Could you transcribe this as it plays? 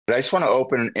but I just want to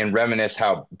open and reminisce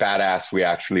how badass we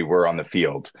actually were on the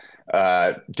field.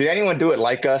 Did anyone do it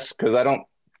like us? Because I don't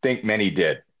think many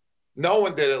did. No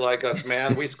one did it like us,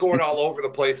 man. We scored all over the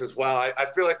place as well. I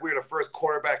feel like we were the first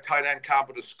quarterback tight end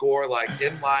combo to score, like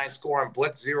inline scoring,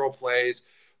 blitz zero plays,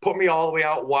 put me all the way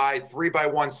out wide,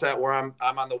 3-by-1 set where I'm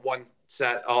on the one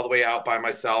set all the way out by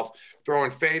myself, throwing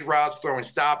fade routes, throwing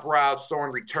stop routes, throwing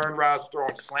return routes,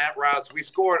 throwing slant routes. We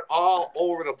scored all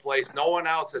over the place. No one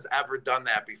else has ever done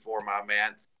that before, my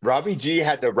man. Robbie G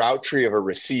had the route tree of a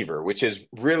receiver, which is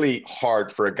really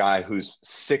hard for a guy who's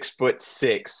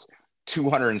 6'6",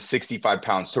 265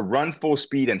 pounds to run full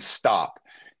speed and stop,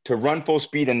 to run full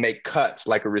speed and make cuts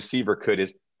like a receiver could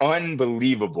is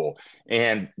unbelievable.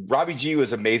 And Robbie G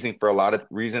was amazing for a lot of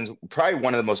reasons. Probably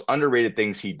one of the most underrated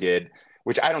things he did,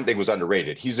 which I don't think was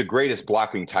underrated. He's the greatest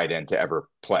blocking tight end to ever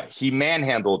play. He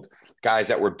manhandled guys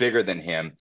that were bigger than him.